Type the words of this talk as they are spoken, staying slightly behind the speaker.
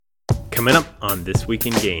Coming up on This Week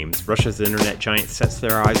in Games, Russia's internet giant sets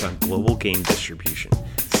their eyes on global game distribution.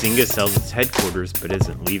 Zynga sells its headquarters but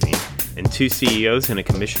isn't leaving. And two CEOs and a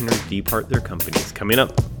commissioner depart their companies. Coming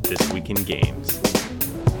up This Week in Games.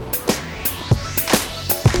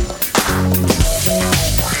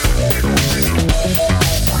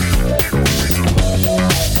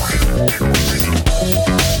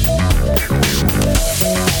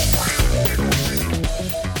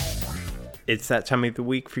 It's that time of the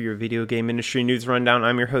week for your video game industry news rundown.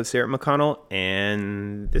 I'm your host, Eric McConnell,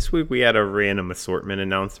 and this week we had a random assortment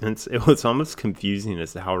announcements. It was almost confusing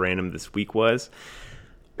as to how random this week was,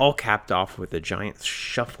 all capped off with a giant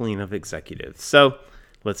shuffling of executives. So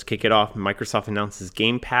let's kick it off. Microsoft announces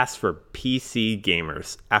Game Pass for PC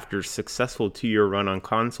gamers. After a successful 2-year run on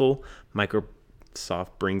console,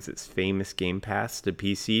 Microsoft brings its famous Game Pass to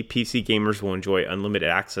PC. PC gamers will enjoy unlimited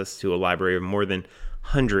access to a library of more than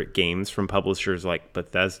 100 games from publishers like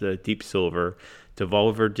Bethesda, Deep Silver,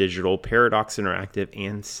 Devolver Digital, Paradox Interactive,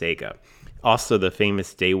 and Sega. Also, the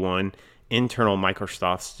famous Day One internal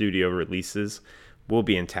Microsoft Studio releases will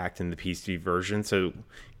be intact in the PC version. So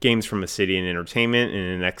games from Obsidian Entertainment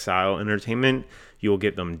and Exile Entertainment, you'll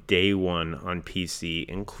get them Day One on PC,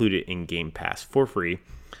 included in Game Pass for free.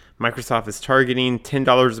 Microsoft is targeting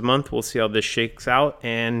 $10 a month. We'll see how this shakes out.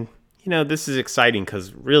 And this is exciting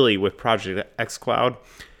because really with Project xCloud,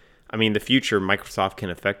 the future, Microsoft can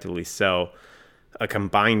effectively sell a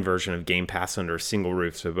combined version of Game Pass under a single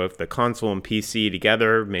roof. So both the console and PC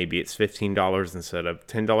together, maybe it's $15 instead of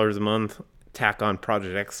 $10 a month. Tack on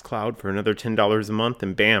Project xCloud for another $10 a month,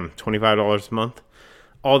 and bam, $25 a month.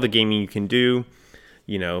 All the gaming you can do,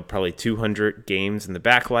 probably 200 games in the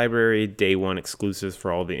back library, Day One exclusives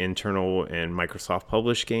for all the internal and Microsoft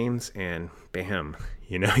published games, and bam,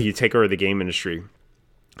 you take over the game industry.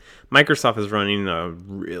 Microsoft is running a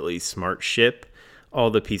really smart ship.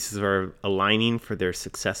 All the pieces are aligning for their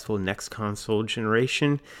successful next console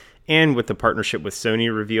generation. And with the partnership with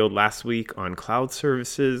Sony revealed last week on cloud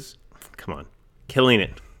services, come on, killing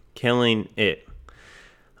it.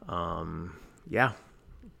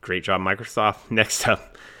 Great job, Microsoft. Next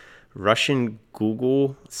up, Russian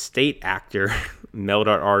Google state actor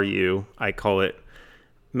Mail.ru. I call it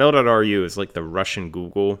Mail.ru is like the Russian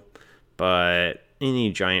Google, but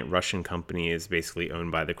any giant Russian company is basically owned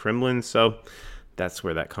by the Kremlin, so that's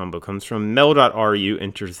where that combo comes from. Mail.ru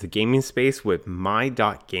enters the gaming space with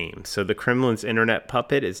My.Games. So the Kremlin's internet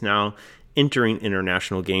puppet is now entering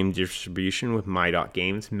international game distribution with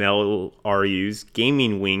My.Games. Mail.ru's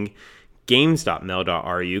gaming wing,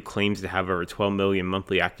 Games.mail.ru, claims to have over 12 million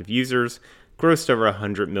monthly active users, grossed over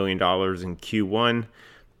 $100 million in Q1.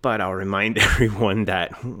 But I'll remind everyone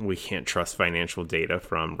that we can't trust financial data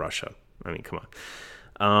from Russia. Come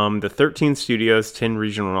on. The 13 studios, 10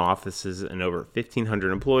 regional offices, and over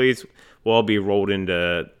 1,500 employees will all be rolled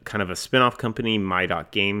into kind of a spin-off company,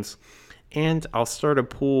 My.Games. And I'll start a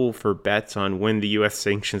pool for bets on when the U.S.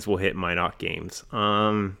 sanctions will hit My.Games.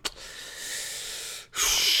 I'm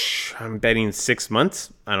betting 6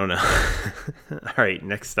 months. I don't know. All right,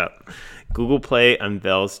 next up. Google Play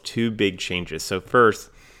unveils 2 big changes. So first,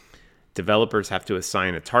 developers have to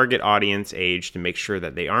assign a target audience age to make sure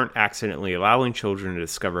that they aren't accidentally allowing children to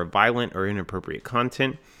discover violent or inappropriate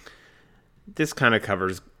content. This kind of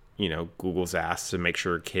covers, Google's ask to make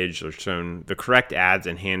sure kids are shown the correct ads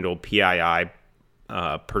and handle PII,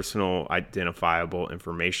 personal identifiable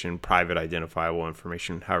information, private identifiable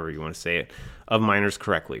information, however you want to say it, of minors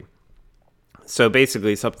correctly. So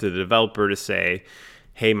basically, it's up to the developer to say,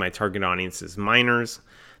 hey, my target audience is minors.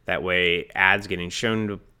 That way, ads getting shown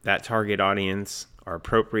to that target audience are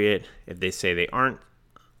appropriate. If they say they aren't,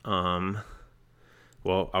 I'll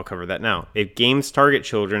cover that now. If games target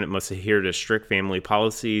children, it must adhere to strict family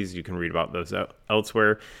policies. You can read about those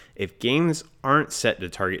elsewhere. If games aren't set to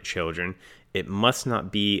target children, it must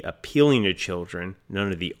not be appealing to children.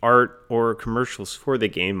 None of the art or commercials for the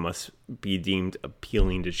game must be deemed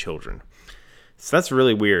appealing to children. So that's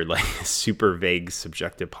really weird, like a super vague,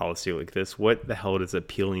 subjective policy like this. What the hell does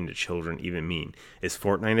appealing to children even mean? Is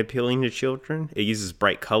Fortnite appealing to children? It uses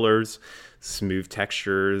bright colors, smooth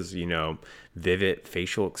textures, vivid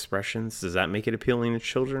facial expressions. Does that make it appealing to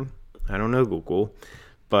children? I don't know, Google.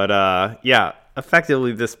 But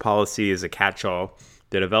effectively this policy is a catch-all.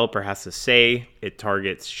 The developer has to say it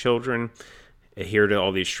targets children, adhere to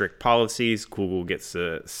all these strict policies. Google gets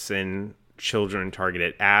to send children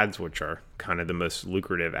targeted ads, which are kind of the most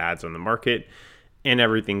lucrative ads on the market, and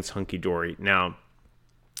everything's hunky-dory. Now,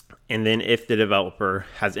 and then if the developer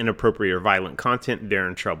has inappropriate or violent content, they're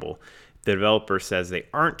in trouble. If the developer says they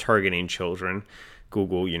aren't targeting children,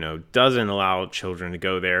 Google, doesn't allow children to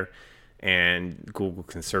go there, and Google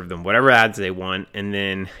can serve them whatever ads they want. And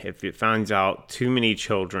then if it finds out too many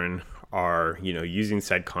children are, using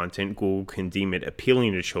said content, Google can deem it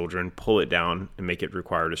appealing to children, pull it down, and make it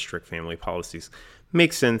require to strict family policies.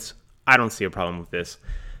 Makes sense. I don't see a problem with this.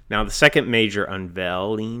 Now, the second major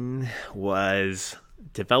unveiling was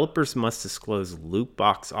developers must disclose loot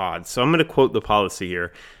box odds. So I'm going to quote the policy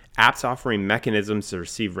here. Apps offering mechanisms to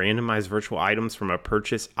receive randomized virtual items from a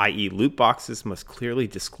purchase, i.e. loot boxes, must clearly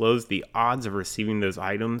disclose the odds of receiving those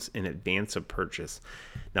items in advance of purchase.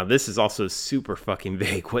 Now, this is also super fucking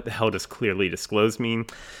vague. What the hell does clearly disclose mean?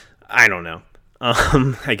 I don't know.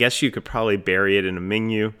 I guess you could probably bury it in a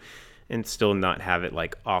menu and still not have it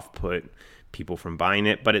like off-put people from buying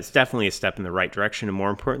it, but it's definitely a step in the right direction, and more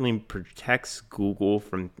importantly, protects Google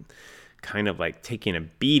from kind of like taking a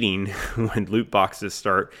beating when loot boxes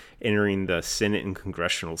start entering the Senate and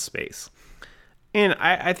congressional space. And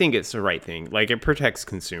I think it's the right thing. Like, it protects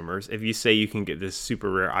consumers. If you say you can get this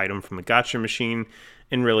super rare item from a gacha machine,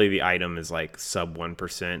 and really the item is like sub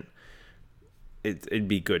 1%, it'd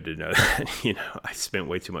be good to know that, I spent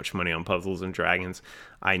way too much money on Puzzles and Dragons.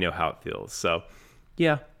 I know how it feels. So,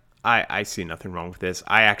 yeah, I see nothing wrong with this.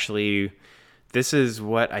 This is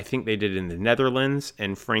what I think they did in the Netherlands,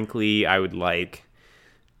 and frankly, I would like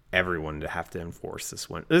everyone to have to enforce this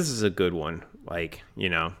one. This is a good one. Like,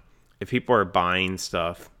 if people are buying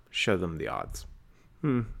stuff, show them the odds.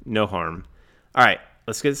 No harm. All right,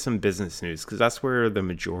 let's get some business news, because that's where the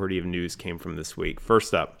majority of news came from this week.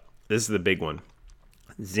 First up, this is the big one.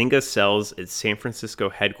 Zynga sells its San Francisco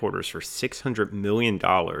headquarters for $600 million,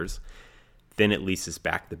 then it leases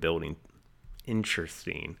back the building.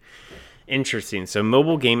 Interesting. So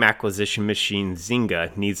mobile game acquisition machine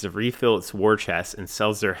Zynga needs to refill its war chest and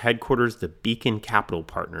sells their headquarters to Beacon Capital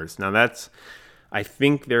Partners. Now I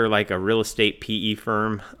think they're like a real estate PE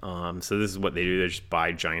firm. So this is what they do. They just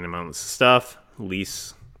buy giant amounts of stuff,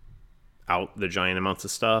 lease out the giant amounts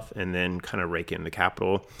of stuff, and then kind of rake in the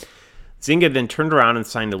capital. Zynga then turned around and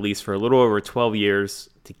signed a lease for a little over 12 years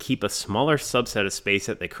to keep a smaller subset of space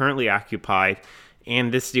that they currently occupy,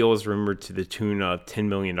 and this deal is rumored to the tune of $10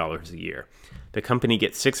 million a year. The company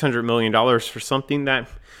gets $600 million for something that,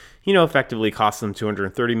 effectively cost them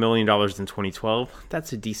 $230 million in 2012.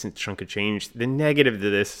 That's a decent chunk of change. The negative to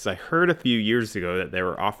this is I heard a few years ago that they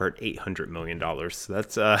were offered $800 million. So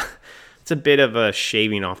it's a bit of a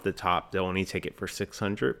shaving off the top. They'll only take it for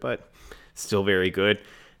 $600, but still very good.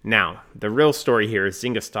 Now, the real story here is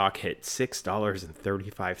Zynga stock hit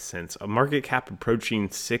 $6.35, a market cap approaching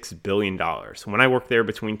 $6 billion. When I worked there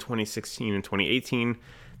between 2016 and 2018,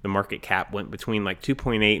 the market cap went between like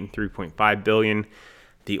 2.8 and 3.5 billion.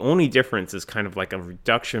 The only difference is kind of like a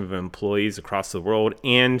reduction of employees across the world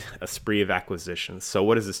and a spree of acquisitions. So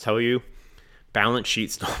what does this tell you? Balance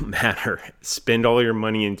sheets don't matter. Spend all your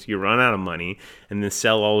money until you run out of money, and then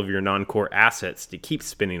sell all of your non-core assets to keep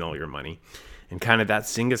spending all your money. And kind of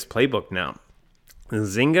that's Zynga's playbook now.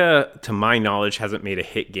 Zynga, to my knowledge, hasn't made a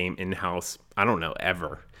hit game in-house, I don't know,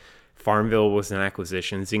 ever. Farmville was an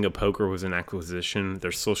acquisition. Zynga Poker was an acquisition.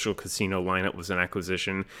 Their social casino lineup was an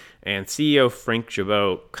acquisition. And CEO Frank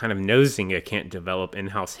Gibeau kind of knows Zynga can't develop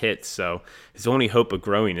in-house hits, so his only hope of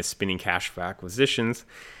growing is spending cash for acquisitions.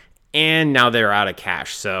 And now they're out of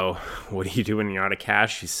cash. So what do you do when you're out of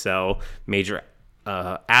cash? You sell major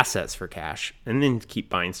assets for cash and then keep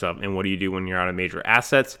buying stuff. And what do you do when you're out of major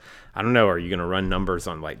assets? I don't know. Are you going to run numbers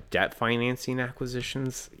on like debt financing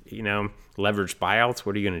acquisitions, leverage buyouts?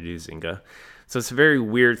 What are you going to do, Zynga? So it's a very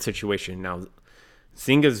weird situation. Now,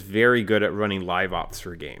 Zynga's very good at running live ops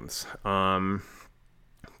for games. But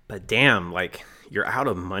damn, like, you're out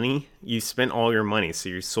of money. You spent all your money. So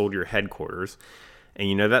you sold your headquarters.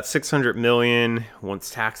 And that $600 million,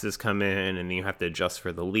 once taxes come in, and then you have to adjust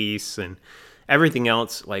for the lease and everything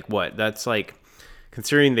else, like what? That's like,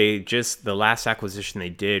 considering the last acquisition they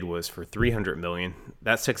did was for $300 million,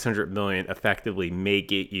 that $600 million effectively may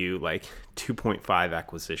get you like 2.5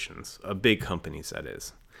 acquisitions of big companies, that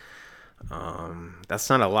is. That's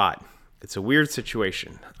not a lot. It's a weird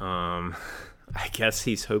situation. I guess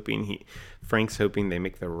Frank's hoping they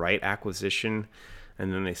make the right acquisition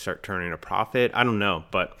and then they start turning a profit. I don't know.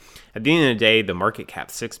 But at the end of the day, the market cap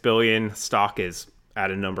 $6 billion. Stock is at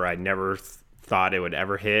a number I never thought it would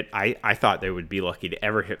ever hit. I thought they would be lucky to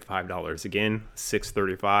ever hit $5 again,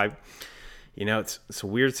 $6.35. It's a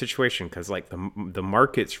weird situation because like the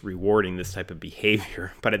market's rewarding this type of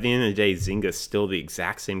behavior. But at the end of the day, Zynga's still the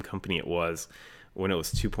exact same company it was when it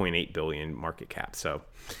was 2.8 billion market cap. So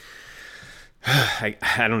I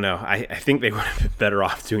don't know. I think they would have been better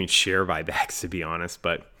off doing share buybacks, to be honest.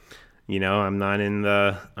 But I'm not in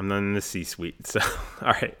the C-suite. So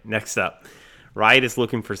all right, next up. Riot is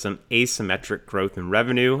looking for some asymmetric growth in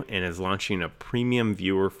revenue and is launching a premium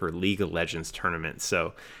viewer for League of Legends tournament.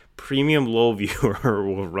 So premium LoL viewer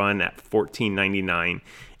will run at $14.99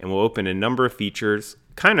 and will open a number of features.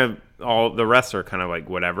 Kind of all the rest are kind of like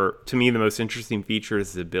whatever. To me, the most interesting feature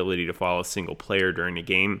is the ability to follow a single player during a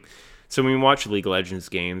game. So when you watch League of Legends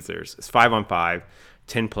games, it's 5-on-5,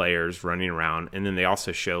 10 players running around, and then they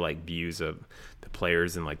also show like views of the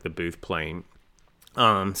players in like the booth playing.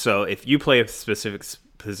 So if you play a specific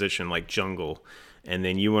position like jungle, and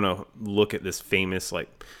then you want to look at this famous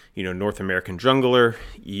North American jungler,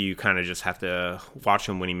 you kind of just have to watch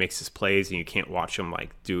him when he makes his plays, and you can't watch him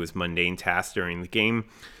like do his mundane tasks during the game.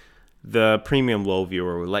 The premium LoL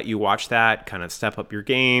viewer will let you watch that, kind of step up your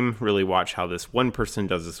game, really watch how this one person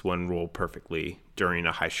does this one role perfectly during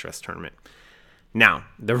a high stress tournament. Now,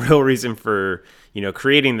 the real reason for,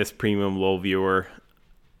 creating this premium LoL viewer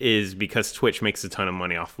is because Twitch makes a ton of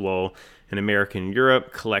money off LoL, and America and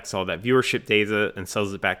Europe collects all that viewership data and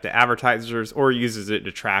sells it back to advertisers or uses it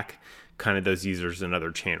to track kind of those users in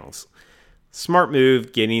other channels. Smart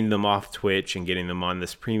move, getting them off Twitch and getting them on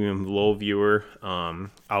this premium LoL viewer,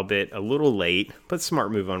 albeit a little late, but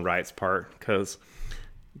smart move on Riot's part, because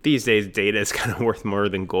these days data is kind of worth more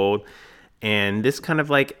than gold. And this kind of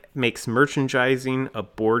like makes merchandising a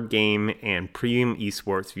board game and premium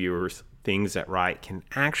esports viewers things that Riot can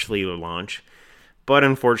actually launch. But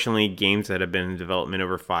unfortunately, games that have been in development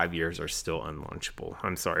over 5 years are still unlaunchable.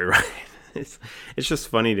 I'm sorry, Riot. It's just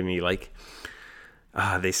funny to me. Like,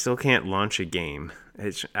 they still can't launch a game.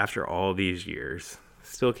 It's after all these years.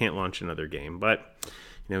 Still can't launch another game. But,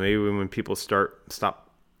 maybe when people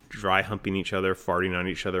stop dry humping each other, farting on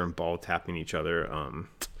each other, and ball tapping each other, and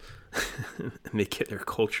they get their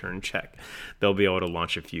culture in check, they'll be able to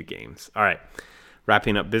launch a few games. All right.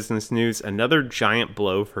 Wrapping up business news, another giant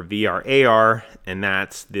blow for VR AR, and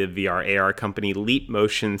that's the VR AR company Leap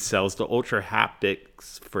Motion sells the Ultra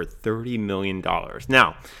Haptics for $30 million.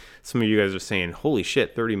 Now, some of you guys are saying, holy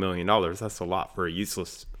shit, $30 million, that's a lot for a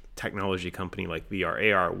useless technology company like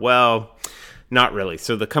VR AR. Well, not really.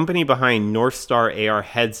 So the company behind North Star AR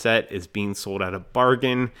headset is being sold at a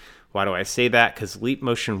bargain. Why do I say that? Because Leap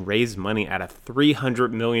Motion raised money at a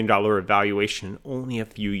 $300 million valuation only a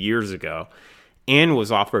few years ago, and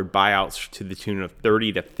was offered buyouts to the tune of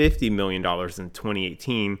 $30 to $50 million in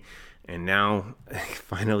 2018, and now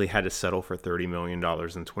finally had to settle for $30 million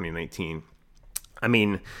in 2019. I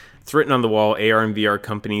mean, it's written on the wall, AR and VR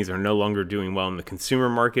companies are no longer doing well in the consumer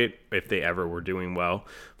market, if they ever were doing well.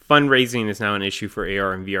 Fundraising is now an issue for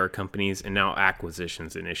AR and VR companies, and now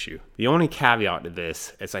acquisition's an issue. The only caveat to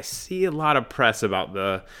this is I see a lot of press about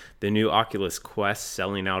the new Oculus Quest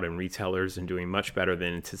selling out in retailers and doing much better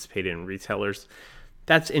than anticipated in retailers.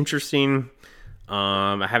 That's interesting.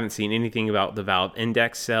 I haven't seen anything about the Valve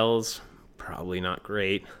Index sales. Probably not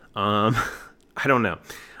great. I don't know.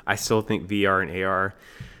 I still think VR and AR,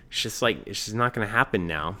 it's just not going to happen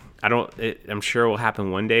now. I'm sure it will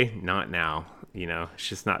happen one day, not now. It's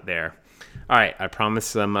just not there. All right, I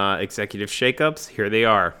promised some executive shakeups. Here they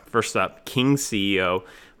are. First up, King CEO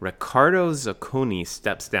Riccardo Zacconi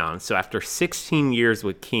steps down. So after 16 years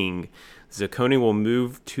with King, Zacconi will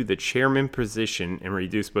move to the chairman position and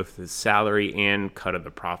reduce both his salary and cut of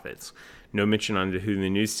the profits. No mention on who the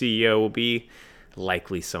new CEO will be.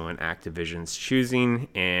 Likely someone Activision's choosing,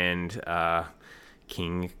 and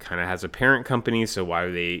King kind of has a parent company, so why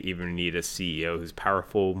do they even need a CEO who's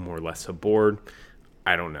powerful, more or less a board?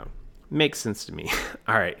 I don't know. Makes sense to me.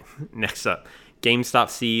 All right, next up, GameStop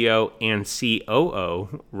CEO and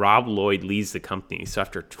COO Rob Lloyd leaves the company. So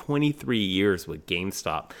after 23 years with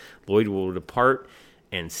GameStop, Lloyd will depart,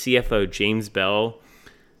 and CFO James Bell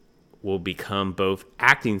will become both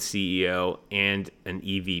acting CEO and an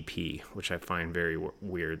EVP, which I find very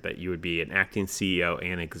weird that you would be an acting CEO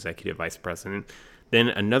and executive vice president. Then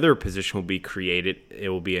another position will be created. It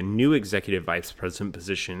will be a new executive vice president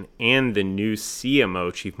position and the new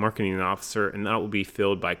CMO, chief marketing officer, and that will be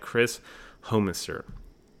filled by Chris Homiser.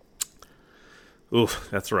 Oof,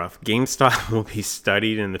 that's rough. GameStop will be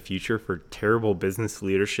studied in the future for terrible business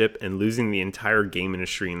leadership and losing the entire game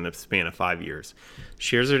industry in the span of 5 years.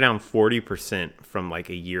 Shares are down 40% from like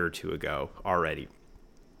a year or two ago already.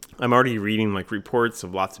 I'm already reading like reports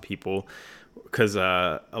of lots of people because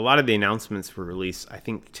a lot of the announcements were released, I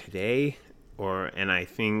think today, and I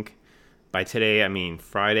think by today I mean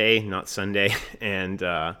Friday, not Sunday, and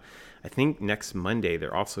I think next Monday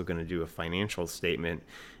they're also going to do a financial statement,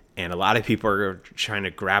 and a lot of people are trying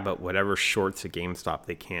to grab up whatever shorts of GameStop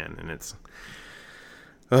they can, and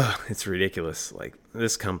it's ridiculous, like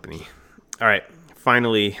this company. All right,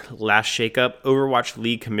 Finally, last shakeup, Overwatch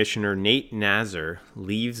League Commissioner Nate Nazar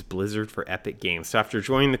leaves Blizzard for Epic Games. So after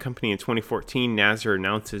joining the company in 2014, Nazar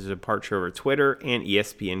announced his departure over Twitter, and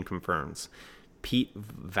ESPN confirms. Pete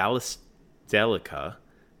Valistelica,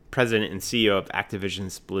 president and CEO of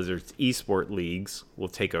Activision's Blizzard's eSport leagues, will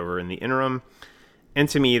take over in the interim. And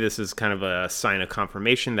to me, this is kind of a sign of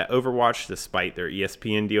confirmation that Overwatch, despite their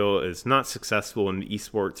ESPN deal, is not successful in the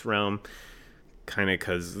esports realm. Kind of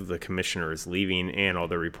because the commissioner is leaving and all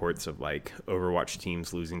the reports of like Overwatch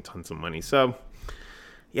teams losing tons of money. So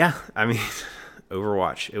yeah, I mean,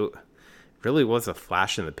 Overwatch, it really was a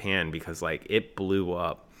flash in the pan because like it blew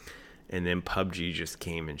up and then PUBG just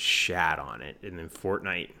came and shat on it. And then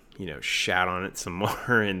Fortnite, shat on it some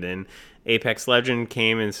more. And then Apex Legend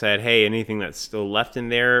came and said, hey, anything that's still left in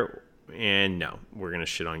there, and no, we're going to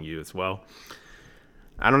shit on you as well.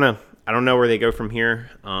 I don't know where they go from here.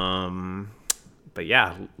 But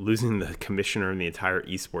yeah, losing the commissioner in the entire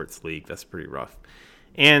esports league, that's pretty rough.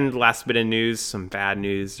 And last bit of news, some bad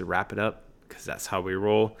news to wrap it up, because that's how we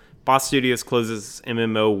roll. Boss Studios closes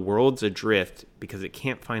MMO Worlds Adrift because it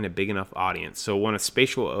can't find a big enough audience. So one of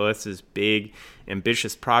Spatial OS's big,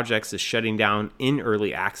 ambitious projects is shutting down in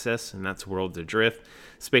early access, and that's Worlds Adrift.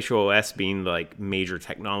 Spatial OS being like major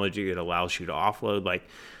technology that allows you to offload like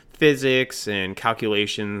physics and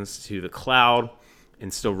calculations to the cloud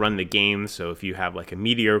and still run the game. So if you have like a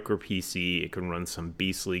mediocre PC, it can run some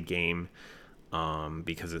beastly game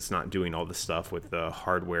because it's not doing all the stuff with the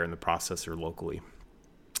hardware and the processor locally.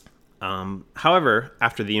 However,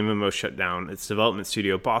 after the MMO shut down, its development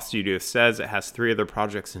studio, Boss Studios, says it has 3 other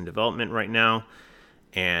projects in development right now,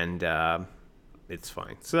 and it's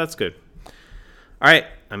fine. So that's good. All right,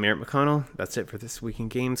 I'm Eric McConnell. That's it for This Week in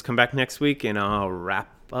Games. Come back next week, and I'll wrap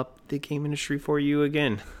up the game industry for you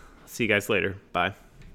again. See you guys later. Bye.